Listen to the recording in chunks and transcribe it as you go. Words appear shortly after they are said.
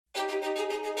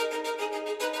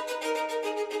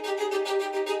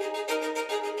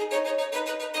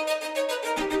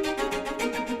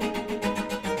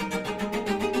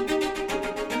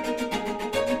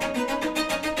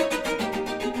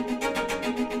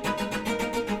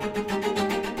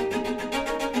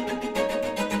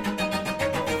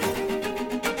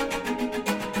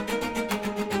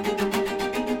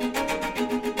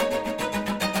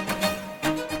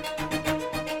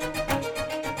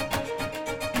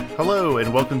Hello,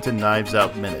 and welcome to Knives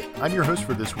Out Minute. I'm your host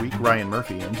for this week, Ryan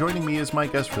Murphy, and joining me is my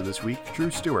guest for this week,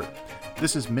 Drew Stewart.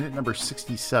 This is minute number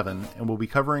 67, and we'll be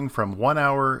covering from 1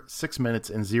 hour, 6 minutes,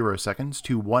 and 0 seconds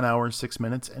to 1 hour, 6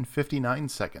 minutes, and 59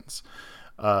 seconds.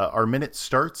 Our minute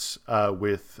starts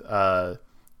with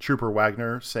Trooper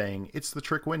Wagner saying, "It's the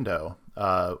trick window,"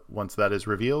 once that is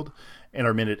revealed, and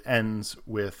our minute ends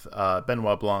with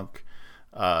Benoit Blanc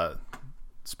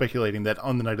speculating that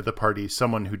on the night of the party,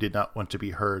 someone who did not want to be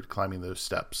heard climbing those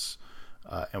steps,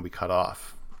 and we cut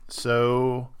off.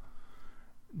 So,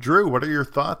 Drew, what are your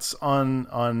thoughts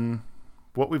on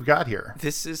what we've got here?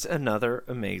 This is another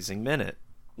amazing minute.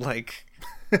 Like,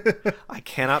 I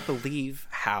cannot believe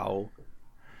how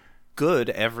good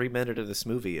every minute of this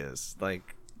movie is.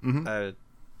 Like,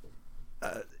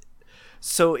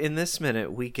 so in this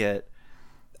minute, we get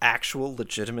actual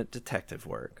legitimate detective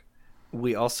work.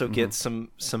 We also get some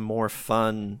more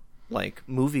fun, like,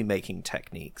 movie making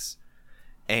techniques,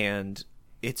 and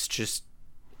it's just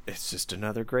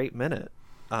another great minute.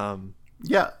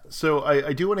 Yeah, so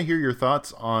I do want to hear your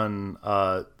thoughts on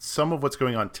some of what's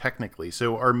going on technically.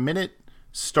 So our minute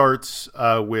starts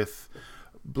with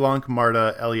Blanc,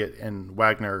 Marta, Elliot, and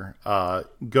Wagner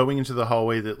going into the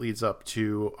hallway that leads up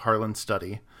to Harlan's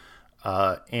study,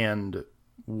 and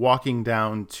walking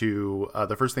down to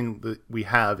the first thing that we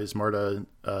have is Marta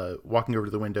walking over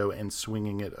to the window and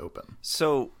swinging it open.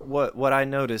 So what I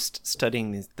noticed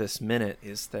studying this minute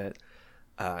is that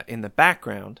in the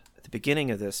background, at the beginning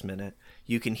of this minute,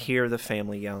 you can hear the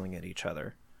family yelling at each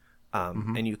other,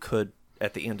 and you could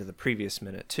at the end of the previous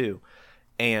minute too.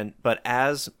 But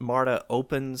as Marta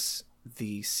opens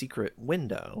the secret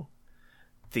window,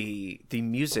 the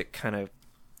music kind of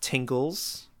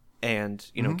tingles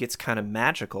and gets kind of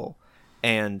magical,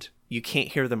 and you can't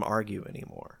hear them argue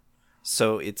anymore.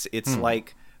 So it's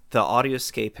like the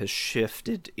audioscape has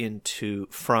shifted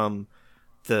from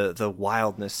the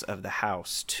wildness of the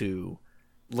house to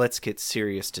let's get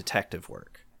serious detective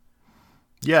work.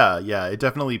 Yeah, it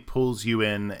definitely pulls you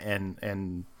in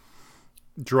and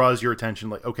draws your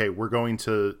attention. Like, okay, we're going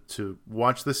to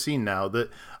watch this scene now. That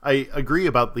I agree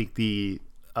about the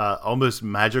almost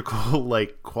magical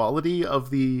like quality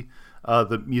of the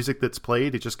music that's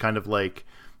played. It's just kind of like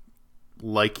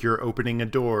you're opening a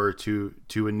door to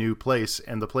a new place,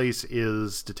 and the place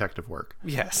is detective work.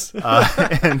 Yes.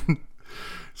 And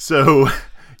so,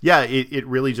 yeah, it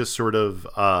really just sort of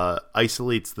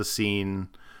isolates the scene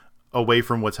away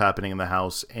from what's happening in the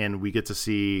house, and we get to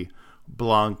see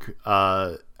Blanc,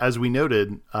 as we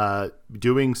noted,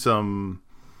 doing some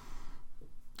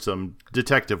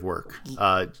detective work.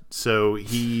 So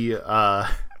he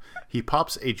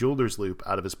pops a jeweler's loop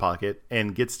out of his pocket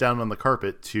and gets down on the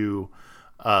carpet to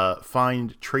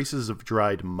find traces of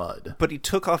dried mud. But he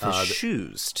took off his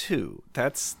shoes too.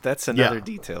 That's another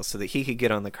detail, so that he could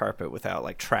get on the carpet without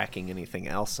like tracking anything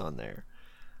else on there.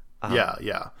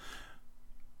 Yeah.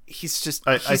 He's just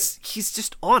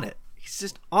just on it. He's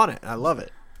just on it. I love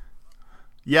it.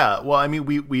 Yeah. Well, I mean,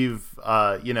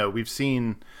 we've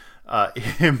seen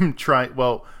him try.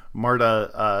 Well,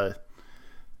 Marta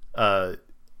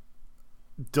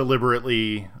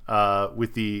deliberately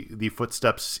with the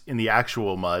footsteps in the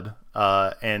actual mud,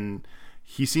 and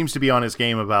he seems to be on his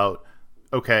game about,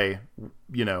 okay,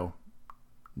 no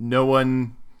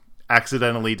one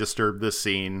accidentally disturbed this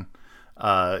scene.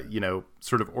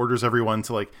 Sort of orders everyone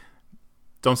to, like,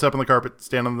 don't step on the carpet,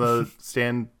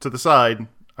 stand to the side.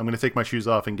 I'm going to take my shoes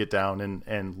off and get down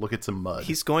and look at some mud.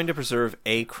 He's going to preserve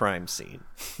a crime scene.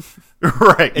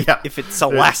 Right, yeah. If it's the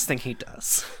last thing he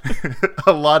does.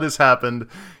 A lot has happened.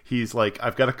 He's like,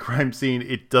 I've got a crime scene.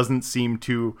 It doesn't seem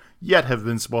to yet have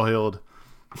been spoiled.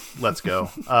 Let's go.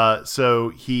 So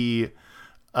he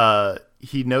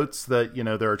notes that,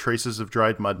 there are traces of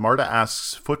dried mud. Marta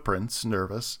asks footprints,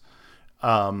 nervous.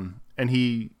 And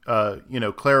he,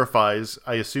 clarifies,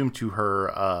 I assume to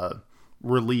her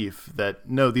relief, that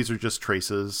no, these are just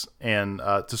traces. And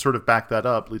to sort of back that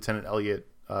up, Lieutenant Elliot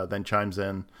then chimes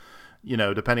in,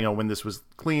 depending on when this was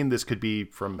cleaned, this could be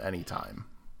from any time.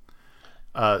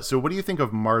 So what do you think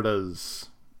of Marta's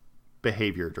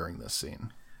behavior during this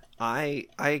scene? I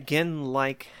again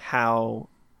like how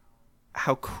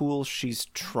how cool she's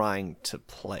trying to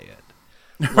play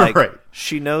it. Like, right.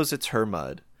 She knows it's her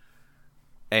mud,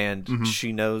 and Mm-hmm.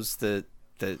 she knows that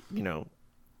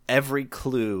every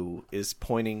clue is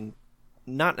pointing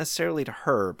not necessarily to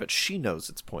her, but she knows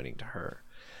it's pointing to her.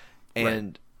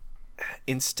 And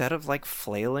instead of like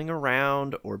flailing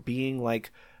around or being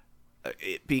like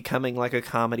it becoming like a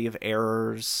comedy of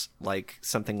errors, like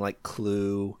something like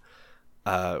Clue,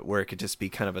 where it could just be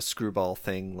kind of a screwball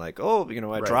thing, like, oh,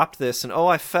 I dropped this, and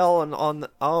I fell and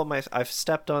I've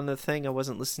stepped on the thing, I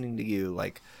wasn't listening to you,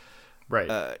 like,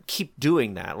 keep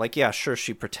doing that. Like, yeah, sure,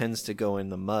 she pretends to go in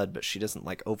the mud, but she doesn't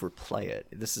like overplay it.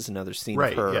 This is another scene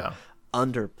of her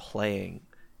underplaying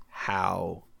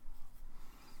how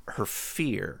her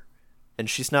fear, and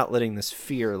she's not letting this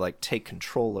fear like take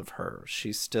control of her.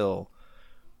 She's still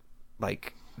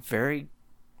like very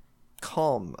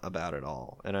calm about it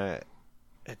all, and I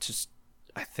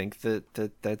think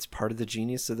that's part of the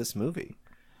genius of this movie.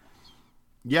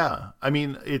 Yeah, I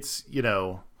mean, it's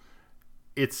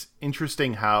it's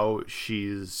interesting how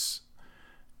she's.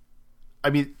 I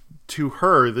mean, to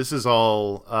her, this is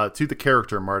all to the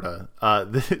character Marta.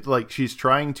 Like, she's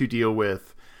trying to deal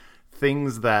with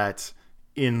things that,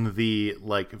 in the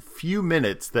like few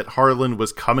minutes that Harlan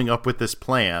was coming up with this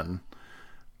plan,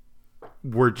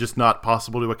 were just not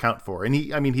possible to account for. And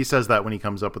he says that when he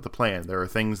comes up with the plan, there are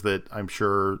things that I'm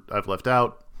sure I've left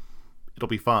out. It'll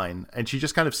be fine. And she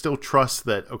just kind of still trusts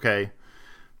that, okay,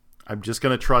 I'm just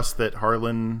going to trust that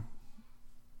Harlan,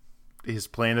 his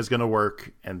plan is going to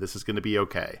work, and this is going to be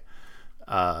okay.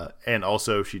 And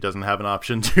also, she doesn't have an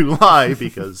option to lie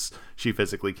because she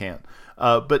physically can't.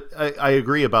 But I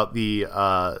agree about the,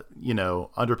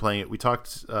 underplaying it. We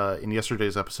talked in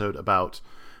yesterday's episode about,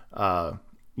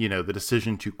 the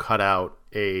decision to cut out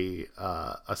a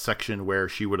section where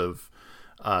she would have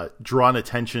drawn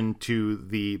attention to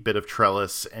the bit of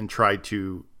trellis and tried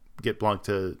to get Blanc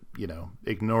to,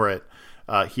 ignore it.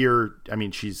 Here, I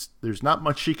mean, there's not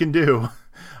much she can do,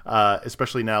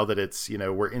 especially now that it's,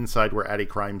 we're inside, we're at a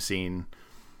crime scene.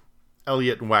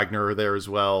 Elliot and Wagner are there as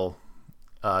well.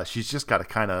 She's just got to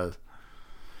kind of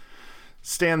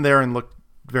stand there and look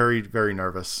very, very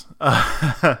nervous.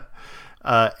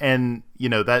 And,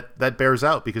 that bears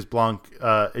out because Blanc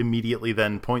immediately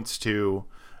then points to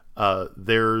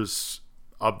there's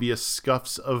obvious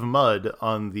scuffs of mud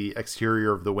on the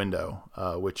exterior of the window,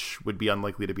 which would be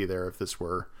unlikely to be there if this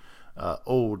were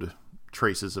old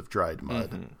traces of dried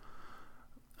mud.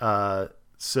 Mm-hmm.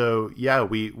 So, yeah,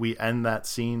 we end that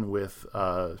scene with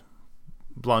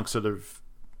Blanc sort of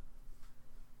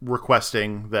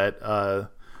requesting that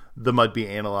the mud be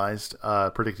analyzed,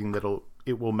 predicting that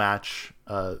it will match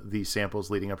the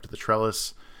samples leading up to the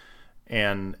trellis,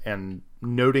 and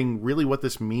noting really what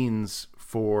this means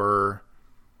for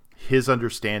his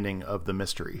understanding of the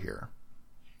mystery here.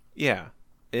 Yeah,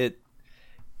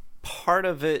 part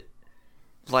of it,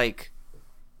 like,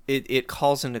 it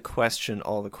calls into question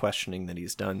all the questioning that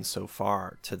he's done so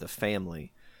far to the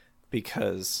family,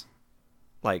 because,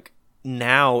 like,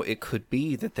 now it could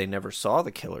be that they never saw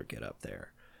the killer get up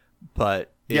there,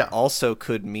 but it also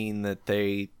could mean that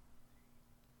did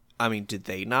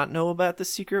they not know about the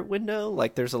secret window?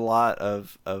 Like, there's a lot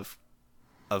of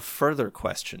further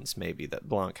questions maybe that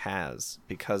Blanc has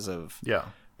because of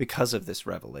this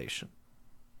revelation.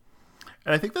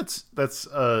 And I think that's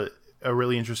a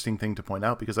really interesting thing to point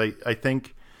out, because I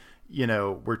think,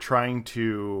 we're trying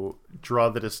to draw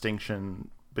the distinction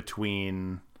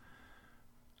between,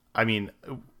 I mean,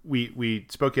 we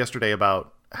spoke yesterday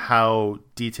about how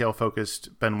detail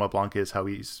focused Benoit Blanc is, how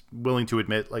he's willing to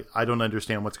admit, like, I don't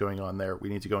understand what's going on there. We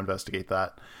need to go investigate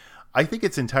that. I think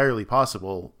it's entirely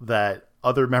possible that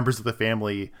other members of the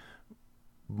family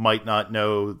might not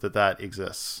know that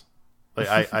exists. Like,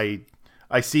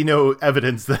 I see no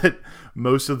evidence that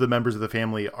most of the members of the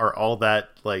family are all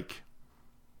that, like,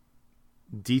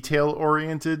 detail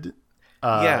oriented.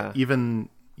 Even,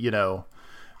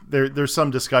 there's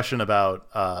some discussion about,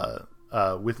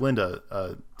 with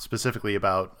Linda, specifically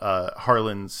about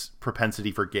Harlan's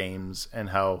propensity for games and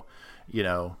how,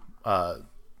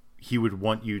 he would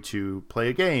want you to play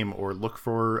a game or look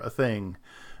for a thing.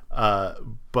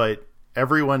 But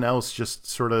everyone else just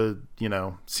sort of,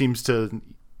 seems to,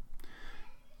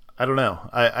 I don't know.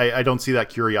 I don't see that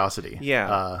curiosity.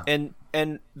 Yeah.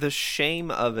 And the shame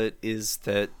of it is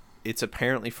that it's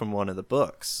apparently from one of the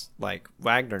books. Like,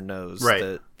 Wagner knows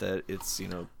that it's,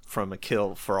 from A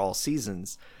Kill for All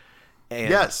Seasons. And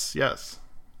yes.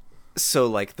 So,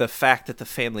 like, the fact that the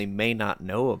family may not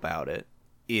know about it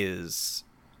is,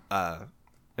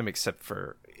 except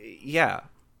for,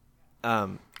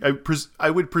 I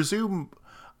would presume,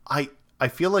 I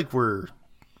feel like we're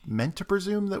meant to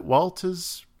presume that Walt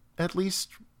has at least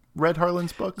read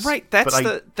Harlan's books. Right. That's but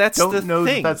the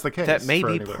thing. That's the case. That may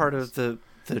be part of the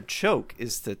joke,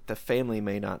 is that the family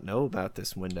may not know about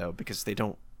this window because they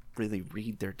don't really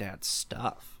read their dad's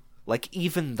stuff. Like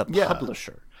even the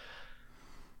publisher.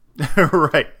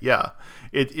 Right. Yeah.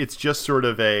 It's just sort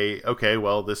of okay,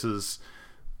 well, this is,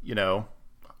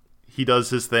 he does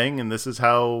his thing and this is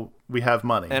how we have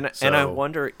money. And I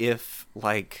wonder if,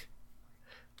 like,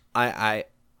 I'm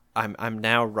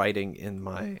now writing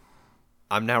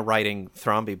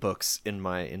Thrombey books in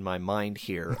my mind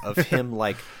here of him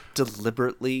like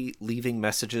deliberately leaving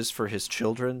messages for his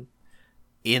children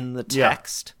in the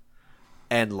text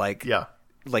and like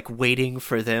waiting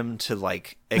for them to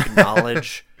like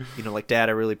acknowledge, like, Dad,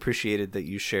 I really appreciated that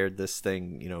you shared this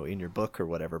thing, in your book or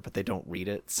whatever, but they don't read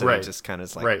it. So it just kind of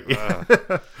is like,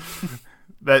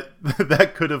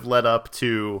 that could have led up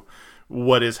to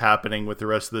what is happening with the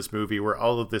rest of this movie, where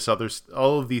all of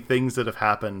the things that have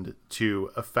happened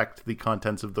to affect the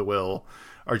contents of the will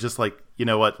are just like,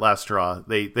 last straw.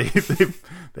 They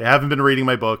haven't been reading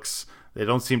my books. They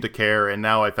don't seem to care. And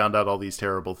now I found out all these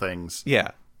terrible things.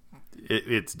 Yeah.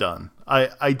 It's done.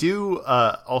 I do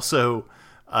also,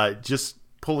 just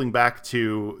pulling back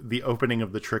to the opening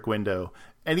of the trick window,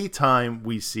 anytime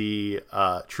we see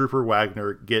Trooper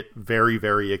Wagner get very,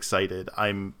 very excited,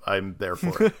 I'm there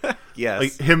for it. Yes.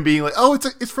 Like him being like, oh,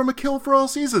 it's from A Kill for All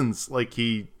Seasons. Like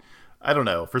I don't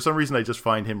know. For some reason, I just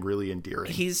find him really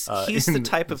endearing. He's the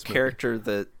type of character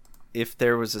that if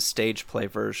there was a stage play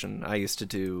version, I used to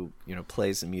do,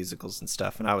 plays and musicals and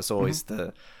stuff, and I was always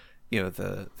the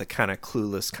kind of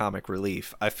clueless comic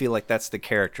relief. I feel like that's the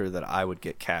character that I would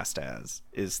get cast as,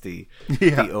 is the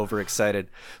overexcited.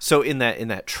 So in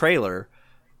that trailer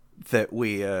that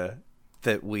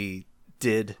we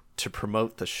did to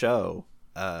promote the show,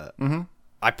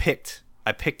 I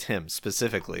picked him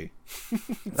specifically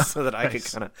so that I could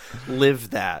kind of live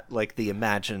that, like the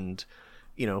imagined,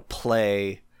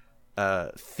 play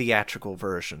theatrical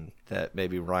version that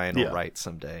maybe Ryan will write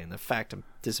someday. And the fact I'm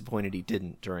disappointed he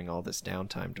didn't during all this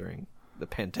downtime during the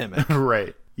pandemic.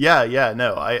 Right. Yeah.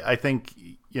 No, I think,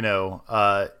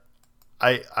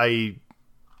 I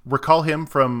recall him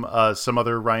from some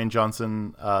other Rian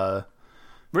Johnson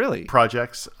really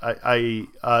projects.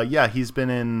 He's been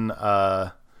in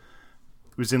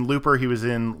he was in Looper, he was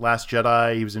in Last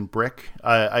Jedi, he was in Brick.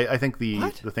 I think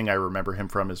the thing I remember him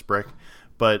from is Brick.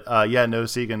 But Noah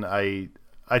Segan,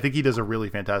 I think he does a really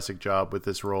fantastic job with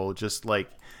this role. Just like,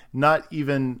 not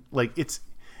even like, it's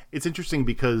interesting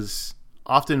because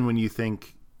often when you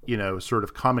think, sort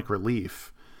of comic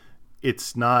relief,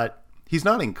 he's not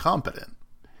incompetent.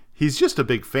 He's just a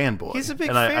big fanboy. He's a big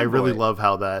fanboy. And I really love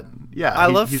how that, I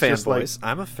love fanboys.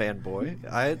 I'm a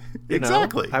fanboy.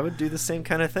 Exactly. I would do the same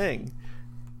kind of thing.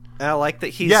 And I like that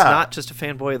he's not just a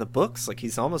fanboy of the books, like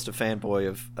he's almost a fanboy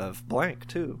of Blank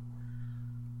too.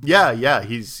 Yeah,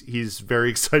 he's very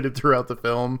excited throughout the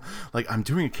film. Like, I'm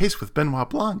doing a case with Benoit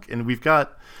Blanc, and we've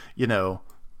got,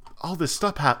 all this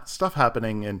stuff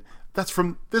happening, and that's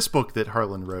from this book that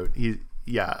Harlan wrote.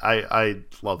 I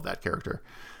love that character.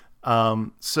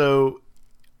 So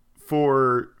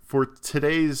for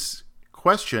today's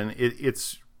question,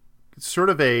 it's sort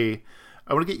of I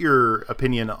want to get your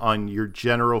opinion on your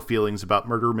general feelings about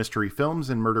murder mystery films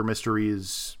and murder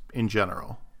mysteries in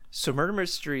general. So murder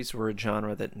mysteries were a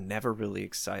genre that never really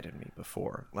excited me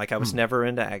before. Like, I was never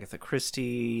into Agatha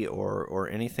Christie or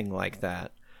anything like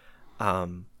that.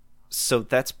 So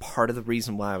that's part of the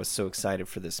reason why I was so excited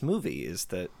for this movie, is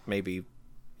that maybe,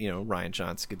 Rian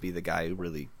Johnson could be the guy who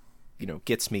really,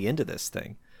 gets me into this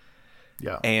thing.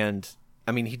 Yeah. And,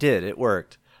 I mean, he did. It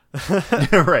worked.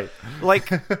 Right. Like,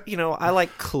 I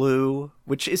like Clue,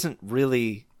 which isn't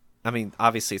really... I mean,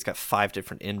 obviously, it's got 5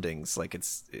 different endings. Like,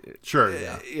 it's sure,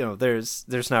 yeah.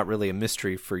 There's not really a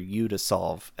mystery for you to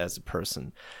solve as a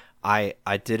person. I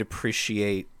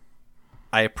appreciated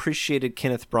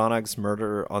Kenneth Branagh's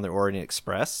Murder on the Orient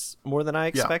Express more than I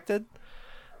expected.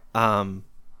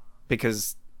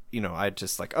 Because I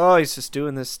just like, he's just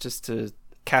doing this just to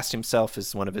cast himself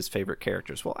as one of his favorite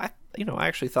characters. Well, I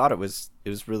actually thought it was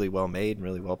really well made and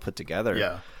really well put together.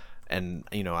 Yeah, and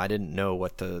I didn't know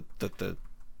what the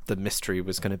mystery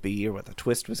was going to be or what the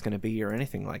twist was going to be or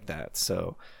anything like that.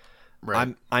 So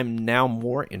I'm now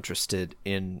more interested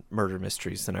in murder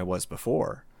mysteries than I was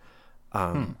before.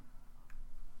 And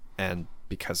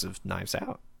because of Knives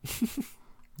Out.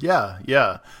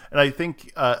 Yeah. And I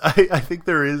think I think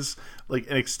there is like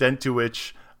an extent to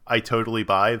which I totally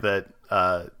buy that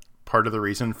part of the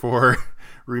reason for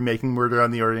remaking Murder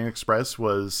on the Orient Express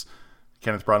was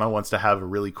Kenneth Branagh wants to have a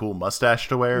really cool mustache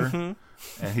to wear. Mm-hmm.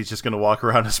 And he's just going to walk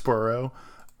around as Poirot.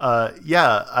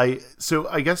 Yeah,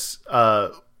 I guess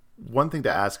one thing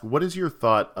to ask, what is your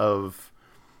thought of,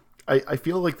 I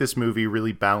feel like this movie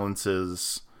really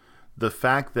balances the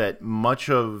fact that much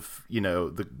of,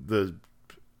 the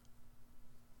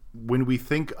when we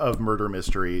think of murder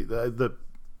mystery, the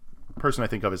person I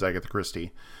think of is Agatha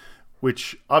Christie,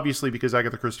 which obviously because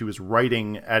Agatha Christie was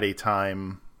writing at a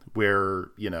time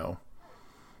where,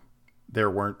 there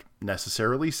weren't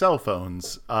necessarily cell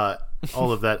phones,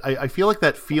 all of that. I feel like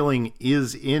that feeling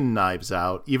is in Knives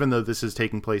Out, even though this is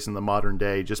taking place in the modern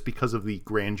day, just because of the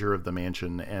grandeur of the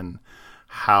mansion and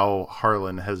how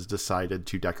Harlan has decided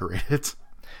to decorate it.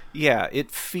 Yeah,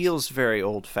 it feels very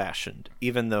old-fashioned,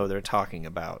 even though they're talking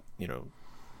about,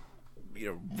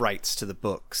 rights to the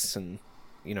books and,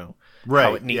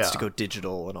 how it needs to go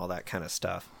digital and all that kind of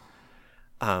stuff.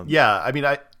 Yeah, I mean,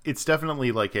 it's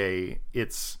definitely like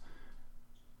it's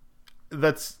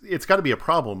got to be a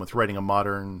problem with writing a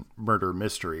modern murder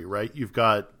mystery, right? You've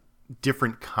got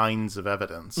different kinds of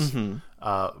evidence. Mm-hmm.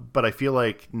 But I feel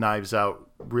like Knives Out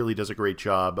really does a great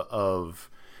job of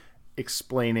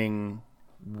explaining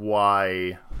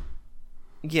why.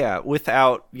 Yeah,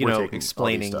 without,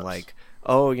 explaining like,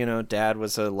 Dad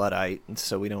was a Luddite, and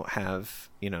so we don't have,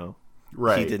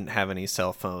 right. He didn't have any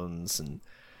cell phones, and,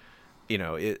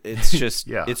 it's just,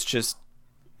 it's just,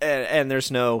 and there's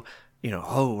no,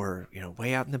 we're,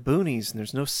 way out in the boonies, and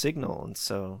there's no signal, and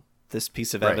so this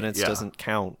piece of evidence doesn't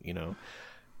count,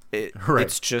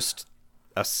 It's just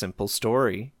a simple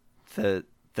story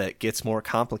that gets more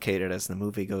complicated as the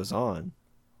movie goes on.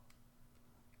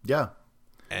 Yeah.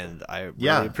 And I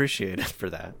really appreciate it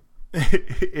for that.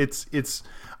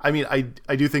 I mean,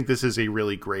 I do think this is a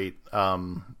really great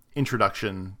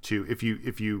introduction to, if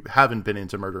you haven't been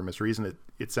into murder mysteries, and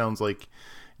it sounds like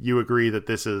you agree that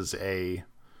this is a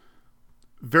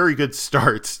very good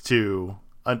start to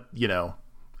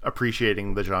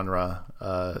appreciating the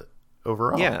genre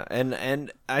overall. Yeah,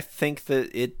 and I think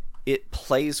that it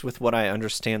plays with what I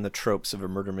understand the tropes of a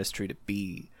murder mystery to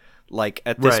be. Like,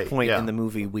 at this point in the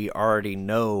movie, we already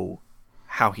know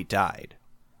how he died.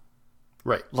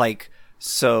 Right. Like,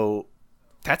 so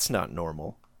that's not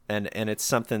normal. And it's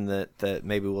something that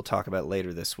maybe we'll talk about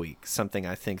later this week. Something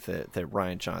I think that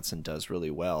Rian Johnson does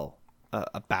really well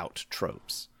about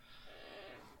tropes.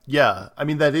 Yeah. I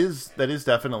mean, that is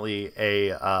definitely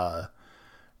a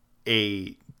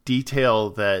detail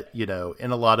that,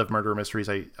 in a lot of murder mysteries,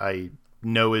 I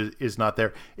know is not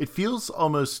there. It feels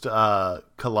almost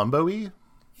Columbo-y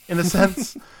in a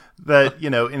sense that,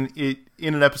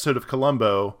 in an episode of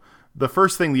Columbo, the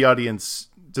first thing the audience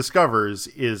discovers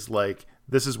is like,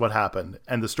 this is what happened.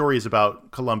 And the story is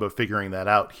about Columbo figuring that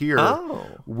out. Here,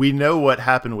 we know what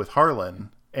happened with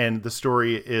Harlan. And the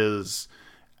story is,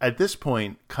 at this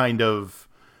point, kind of,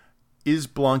 is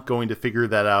Blanc going to figure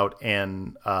that out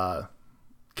and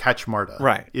catch Marta?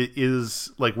 Right. It is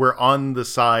like we're on the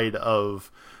side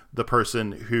of the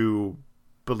person who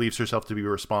believes herself to be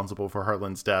responsible for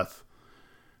Harlan's death.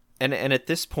 And at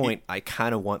this point, I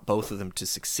kind of want both of them to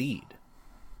succeed.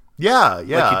 Yeah. Like,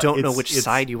 you don't know which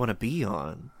side you want to be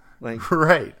on. Like,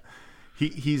 right.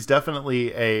 He's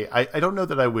definitely I don't know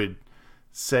that I would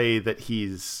say that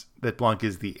that Blanc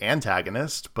is the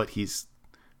antagonist, but he's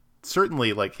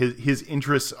certainly, like, his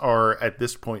interests are at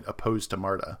this point opposed to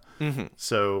Marta. Mm-hmm.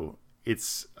 So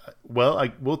it's,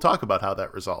 we'll talk about how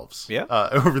that resolves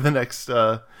over the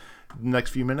next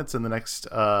few minutes and the next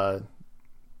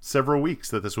several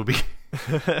weeks that this will be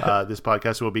this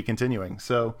podcast will be continuing.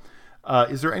 So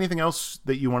is there anything else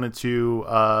that you wanted to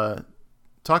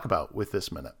talk about with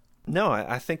this minute? No,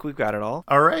 I think we've got it all.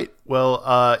 All right.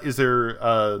 Well, is there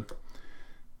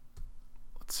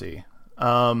let's see.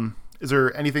 Is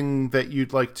there anything that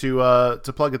you'd like to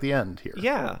plug at the end here?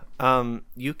 Yeah.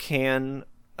 You can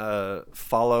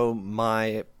follow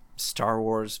my Star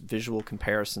Wars visual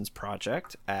comparisons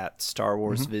project at Star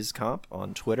Wars VizComp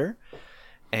on Twitter.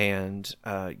 And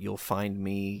you'll find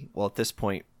me, well, at this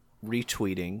point,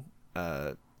 retweeting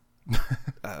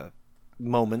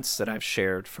moments that I've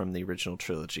shared from the original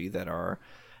trilogy that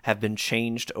have been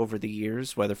changed over the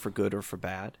years, whether for good or for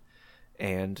bad,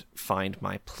 and find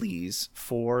my pleas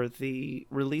for the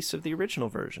release of the original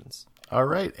versions. All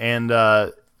right. And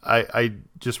I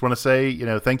just want to say,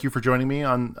 thank you for joining me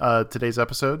on today's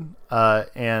episode.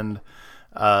 And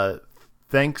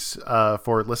thanks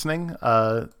for listening.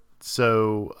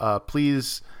 So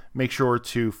please make sure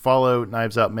to follow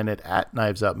Knives Out Minute at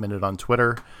Knives Out Minute on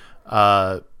Twitter.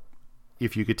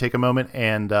 If you could take a moment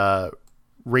and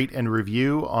rate and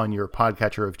review on your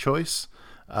podcatcher of choice,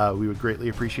 we would greatly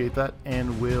appreciate that.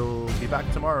 And we'll be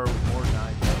back tomorrow.